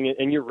important thing,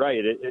 and you're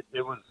right, it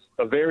was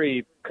a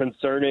very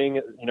concerning,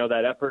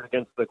 that effort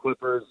against the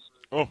Clippers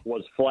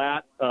was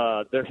flat.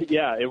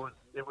 It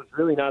was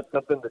really not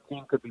something the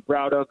team could be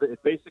proud of.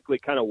 It basically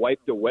kind of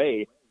wiped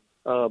away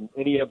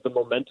any of the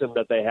momentum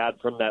that they had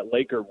from that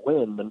Laker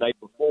win the night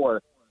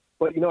before.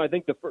 But, I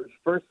think the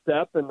first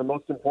step and the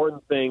most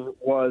important thing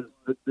was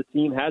that the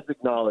team has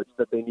acknowledged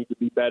that they need to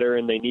be better,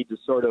 and they need to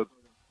sort of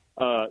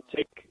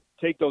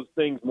take those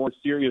things more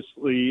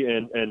seriously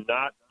and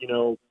not,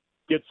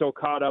 get so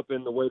caught up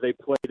in the way they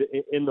played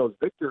in those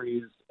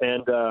victories.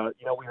 And,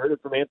 we heard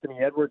it from Anthony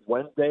Edwards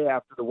Wednesday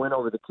after the win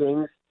over the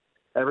Kings.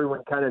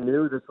 Everyone kind of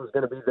knew this was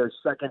going to be their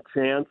second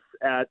chance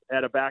at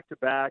a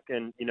back-to-back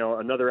and,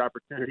 another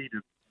opportunity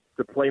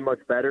to play much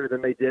better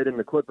than they did in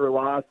the Clipper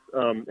loss.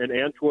 And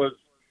Ant was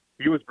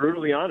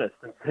brutally honest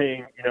in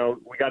saying,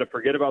 we got to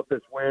forget about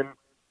this win.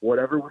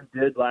 Whatever we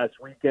did last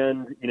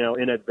weekend,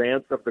 in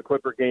advance of the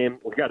Clipper game,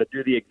 we got to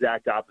do the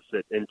exact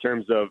opposite in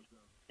terms of,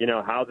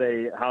 how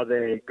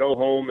they go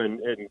home and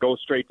go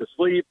straight to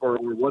sleep, or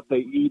what they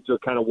eat, or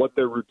kind of what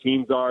their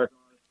routines are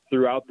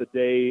throughout the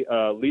day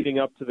leading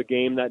up to the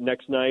game that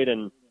next night.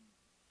 And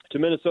to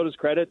Minnesota's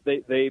credit,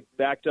 they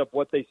backed up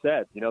what they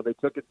said. They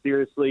took it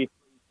seriously.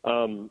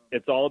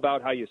 It's all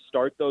about how you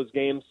start those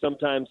games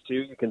sometimes,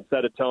 too. You can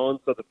set a tone.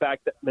 So the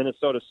fact that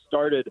Minnesota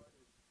started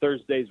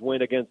Thursday's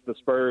win against the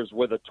Spurs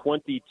with a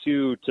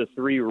 22-3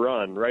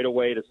 run right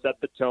away to set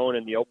the tone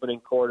in the opening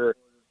quarter,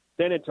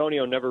 San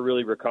Antonio never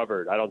really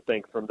recovered, I don't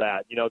think, from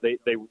that.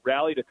 They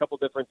rallied a couple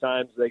different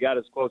times. They got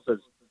as close as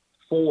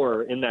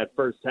 4 in that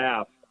first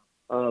half.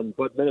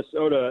 But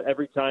Minnesota,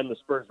 every time the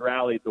Spurs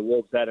rallied, the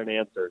Wolves had an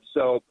answer.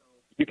 So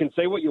you can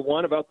say what you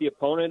want about the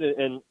opponent,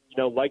 and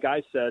like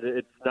I said,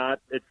 it's not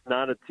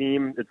a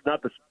team. It's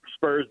not the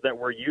Spurs that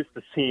we're used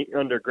to seeing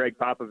under Greg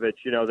Popovich.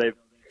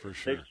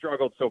 They've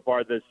struggled so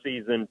far this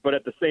season. But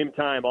at the same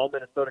time, all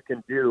Minnesota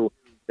can do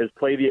is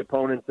play the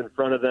opponents in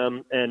front of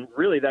them. And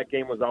really, that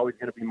game was always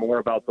going to be more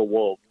about the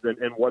Wolves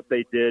and what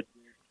they did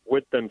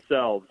with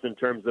themselves in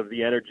terms of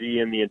the energy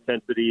and the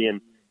intensity, and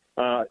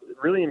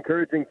really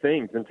encouraging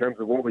things in terms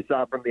of what we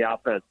saw from the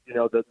offense.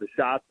 The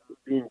shots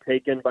being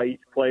taken by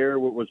each player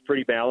was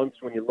pretty balanced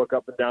when you look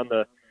up and down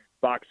the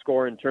box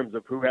score in terms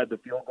of who had the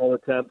field goal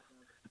attempts.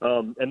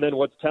 And then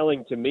what's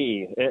telling to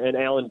me, and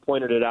Alan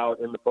pointed it out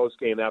in the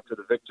postgame after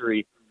the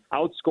victory,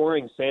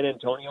 outscoring San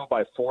Antonio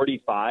by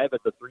 45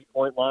 at the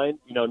three-point line.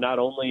 Not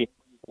only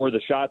were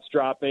the shots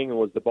dropping and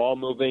was the ball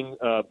moving,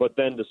 but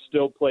then to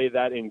still play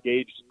that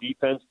engaged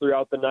defense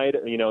throughout the night,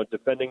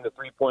 defending the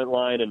three-point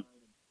line and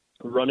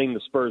running the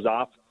Spurs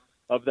off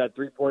of that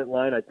three-point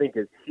line, I think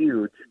is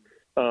huge,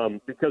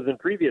 because in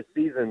previous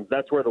seasons,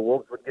 that's where the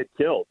Wolves would get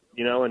killed,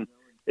 and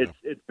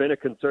it's been a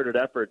concerted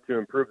effort to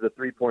improve the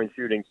three-point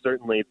shooting,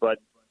 certainly, but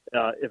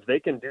if they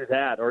can do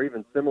that, or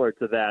even similar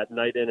to that,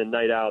 night in and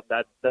night out,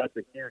 that's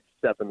a huge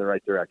step in the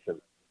right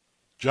direction.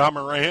 Ja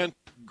Morant,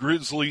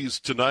 Grizzlies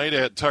tonight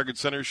at Target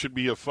Center should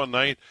be a fun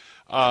night.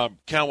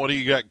 Cal, what do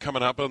you got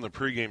coming up on the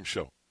pregame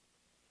show?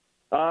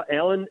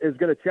 Alan is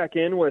going to check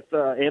in with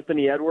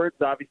Anthony Edwards.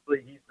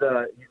 Obviously,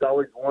 he's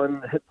always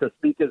one to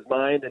speak his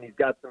mind, and he's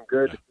got some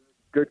good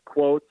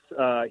quotes.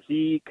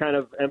 He kind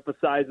of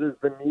emphasizes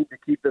the need to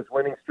keep this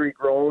winning streak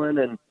rolling,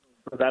 and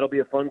so that'll be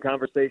a fun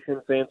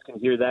conversation. Fans can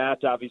hear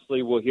that.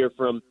 Obviously, we'll hear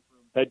from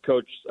head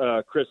coach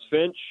Chris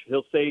Finch.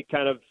 He'll say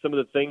kind of some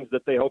of the things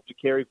that they hope to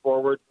carry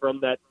forward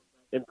from that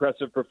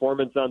impressive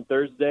performance on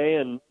Thursday,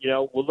 and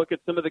we'll look at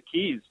some of the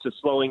keys to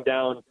slowing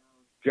down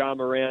Ja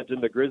Morant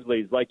and the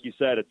Grizzlies. Like you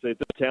said, it's a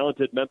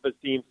talented Memphis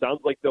team.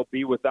 Sounds like they'll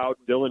be without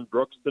Dillon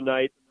Brooks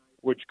tonight,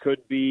 which could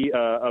be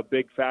a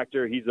big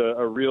factor. He's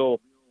a real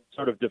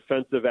sort of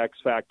defensive X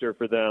factor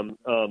for them.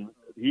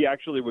 He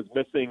actually was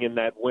missing in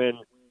that win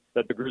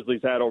that the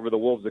Grizzlies had over the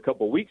Wolves a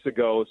couple of weeks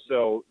ago.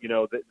 So,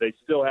 they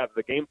still have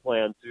the game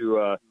plan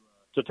to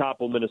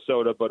topple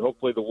Minnesota, but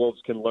hopefully the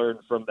Wolves can learn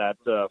from that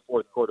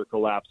fourth quarter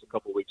collapse a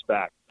couple of weeks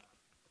back.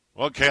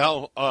 Well,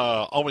 Cal,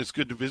 always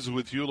good to visit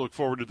with you. Look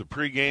forward to the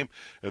pregame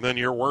and then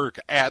your work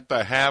at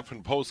the half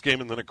and postgame.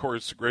 And then, of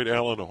course, the great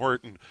Alan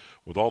Horton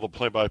with all the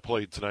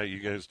play-by-play tonight. You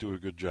guys do a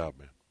good job,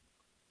 man.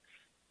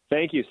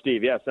 Thank you,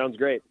 Steve. Yeah, sounds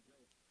great.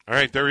 All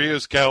right, there he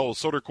is, Cal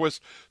Soderquist,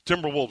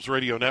 Timberwolves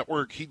Radio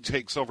Network. He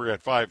takes over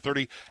at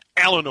 5:30.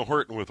 Alan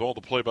Horton with all the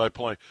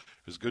play-by-play,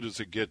 as good as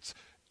it gets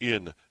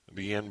in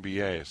the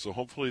NBA. So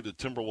hopefully the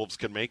Timberwolves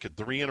can make it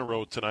 3 in a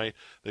row tonight.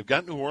 They've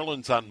got New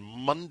Orleans on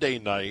Monday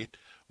night.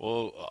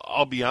 Well,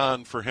 I'll be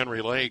on for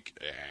Henry Lake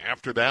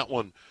after that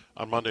one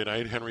on Monday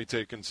night. Henry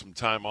taking some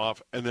time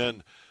off. And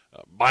then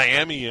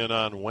Miami in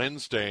on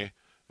Wednesday.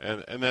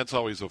 And that's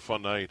always a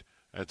fun night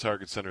at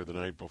Target Center the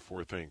night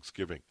before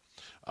Thanksgiving.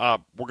 We're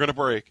going to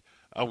break.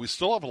 We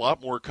still have a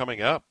lot more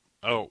coming up.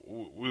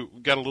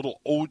 We've got a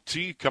little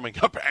OT coming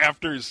up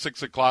after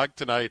 6 o'clock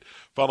tonight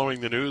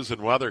following the news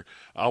and weather.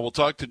 We'll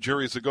talk to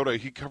Jerry Zgoda.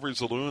 He covers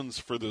the Loons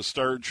for the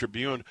Star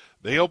Tribune.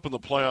 They open the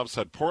playoffs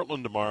at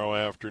Portland tomorrow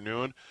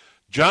afternoon.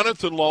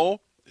 Jonathan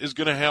Lowe is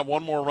going to have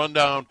one more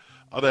rundown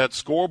of that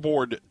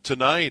scoreboard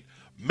tonight.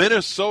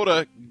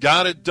 Minnesota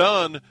got it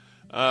done.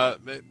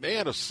 They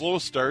had a slow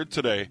start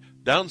today.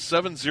 Down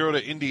 7-0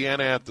 to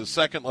Indiana at the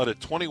second, led it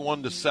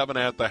 21-7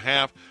 at the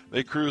half.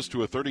 They cruised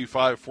to a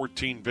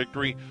 35-14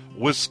 victory.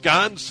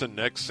 Wisconsin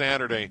next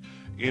Saturday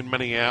in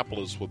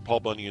Minneapolis with Paul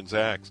Bunyan's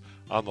Axe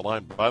on the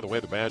line. By the way,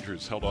 the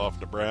Badgers held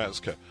off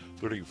Nebraska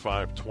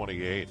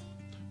 35-28.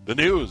 The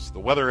news, the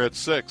weather at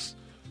 6,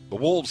 the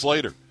Wolves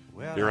later.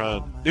 Here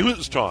on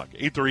News Talk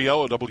 830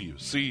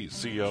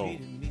 WCCO.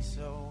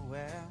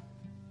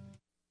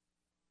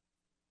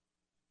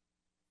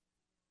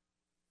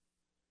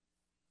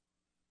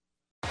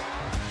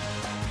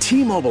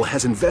 T-Mobile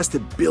has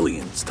invested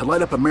billions to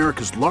light up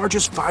America's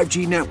largest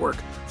 5G network,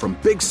 from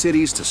big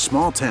cities to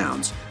small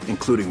towns,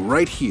 including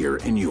right here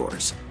in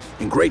yours.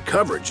 And great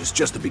coverage is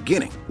just the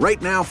beginning. Right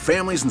now,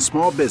 families and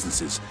small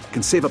businesses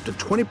can save up to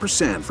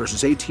 20%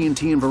 versus AT&T and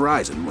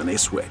Verizon when they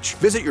switch.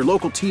 Visit your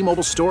local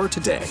T-Mobile store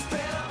today.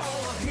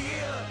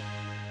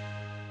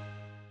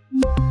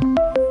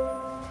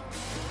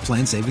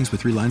 Plan savings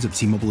with 3 lines of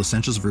T-Mobile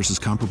Essentials versus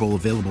comparable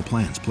available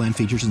plans. Plan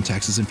features and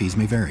taxes and fees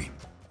may vary.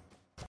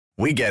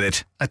 We get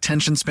it.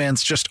 Attention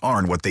spans just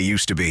aren't what they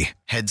used to be.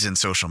 Heads in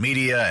social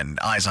media and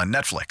eyes on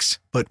Netflix.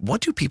 But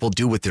what do people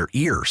do with their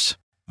ears?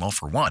 Well,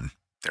 for one,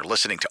 they're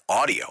listening to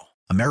audio.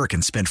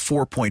 Americans spend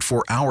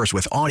 4.4 hours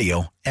with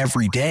audio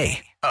every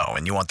day. Oh,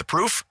 and you want the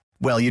proof?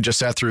 Well, you just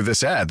sat through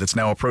this ad that's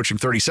now approaching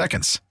 30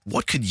 seconds.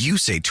 What could you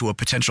say to a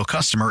potential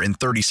customer in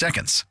 30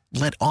 seconds?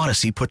 Let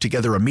Odyssey put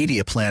together a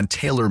media plan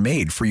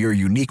tailor-made for your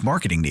unique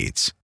marketing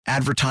needs.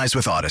 Advertise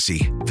with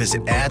Odyssey.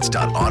 Visit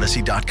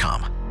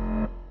ads.odyssey.com.